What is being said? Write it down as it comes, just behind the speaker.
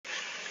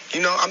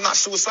I'm not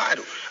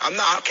suicidal.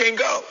 I can't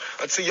go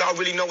until y'all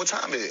really know what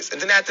time it is.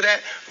 And then after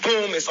that,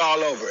 boom, it's all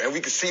over. And we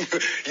can see,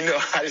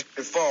 how this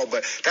shit fall.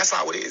 But that's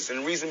how it is.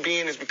 And the reason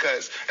being is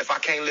because if I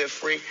can't live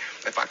free,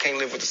 if I can't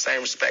live with the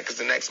same respect as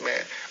the next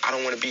man, I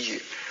don't want to be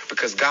here.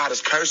 Because God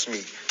has cursed me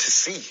to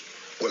see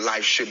what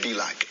life should be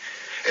like.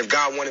 If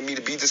God wanted me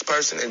to be this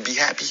person and be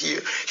happy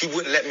here, he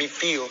wouldn't let me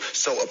feel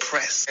so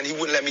oppressed. And he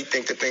wouldn't let me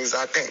think the things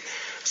I think.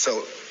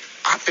 So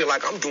I feel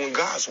like I'm doing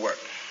God's work.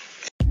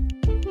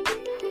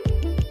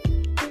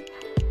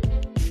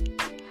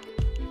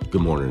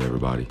 Good morning,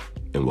 everybody,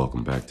 and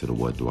welcome back to the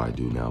What Do I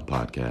Do Now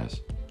podcast.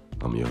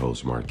 I'm your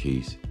host,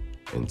 Marquise,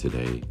 and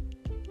today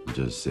I'm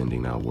just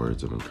sending out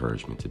words of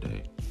encouragement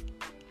today.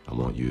 I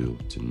want you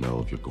to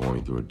know if you're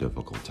going through a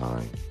difficult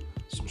time,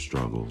 some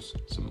struggles,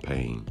 some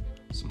pain,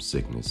 some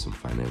sickness, some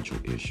financial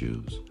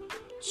issues,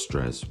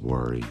 stress,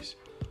 worries,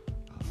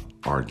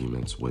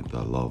 arguments with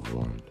a loved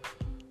one,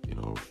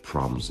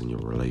 problems in your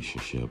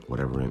relationship,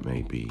 whatever it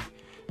may be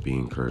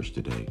encouraged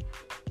today.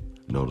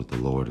 Know that the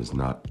Lord has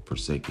not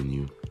forsaken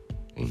you,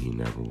 and he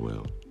never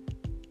will.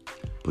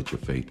 Put your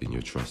faith and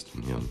your trust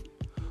in him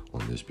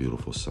on this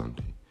beautiful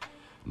Sunday.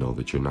 Know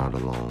that you're not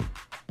alone.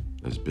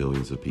 There's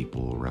billions of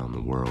people around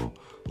the world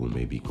who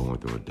may be going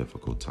through a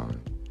difficult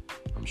time.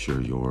 I'm sure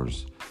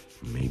yours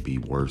may be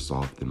worse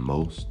off than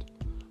most,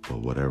 but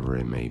whatever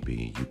it may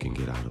be, you can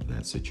get out of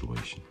that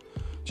situation.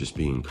 Just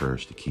be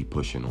encouraged to keep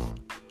pushing on,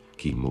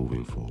 keep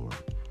moving forward,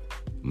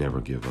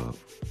 never give up.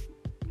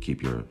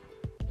 Keep your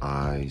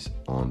eyes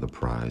on the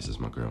prize, as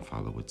my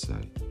grandfather would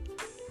say,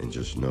 and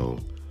just know,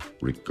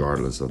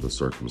 regardless of the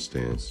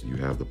circumstance, you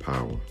have the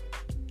power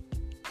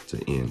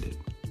to end it.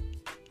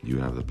 You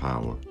have the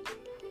power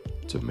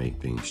to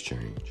make things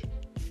change.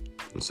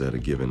 Instead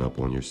of giving up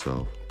on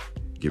yourself,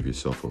 give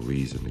yourself a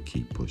reason to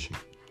keep pushing.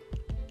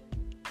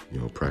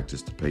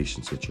 Practice the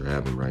patience that you're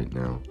having right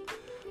now.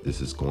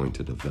 This is going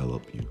to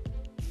develop you.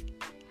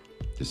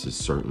 This is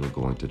certainly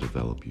going to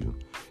develop you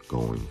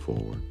going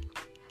forward.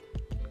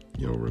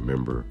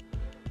 Remember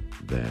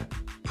that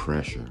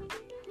pressure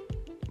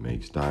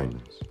makes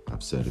diamonds.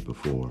 I've said it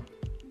before,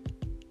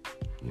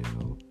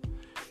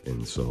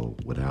 and so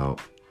without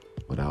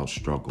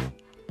struggle,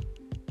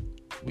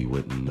 we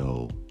wouldn't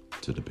know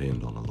to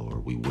depend on the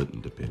Lord. We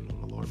wouldn't depend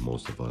on the Lord.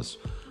 Most of us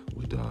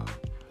would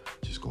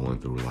just going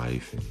through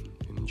life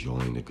and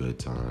enjoying the good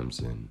times,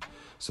 and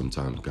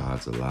sometimes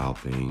God's allow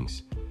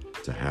things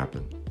to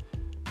happen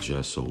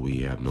just so we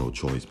have no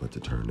choice but to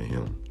turn to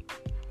him.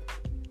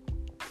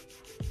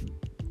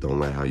 Don't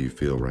let how you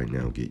feel right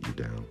now get you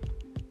down.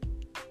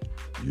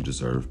 You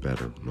deserve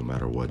better no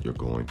matter what you're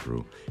going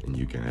through, and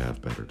you can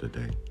have better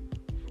today.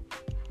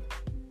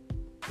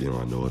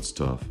 I know it's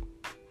tough.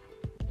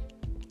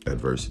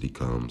 Adversity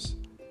comes,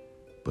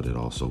 but it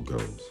also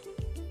goes.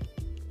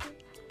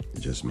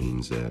 It just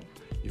means that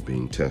you're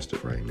being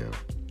tested right now.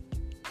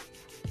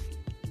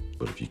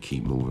 But if you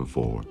keep moving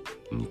forward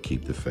and you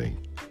keep the faith,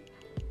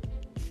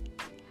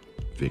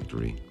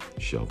 victory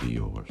shall be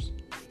yours.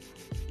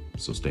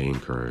 So stay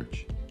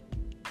encouraged.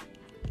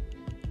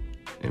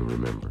 And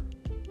remember,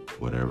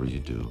 whatever you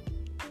do,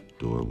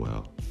 do it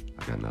well.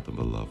 I got nothing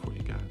but love for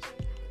you guys.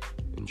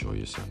 Enjoy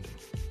your Sunday.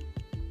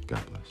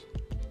 God bless.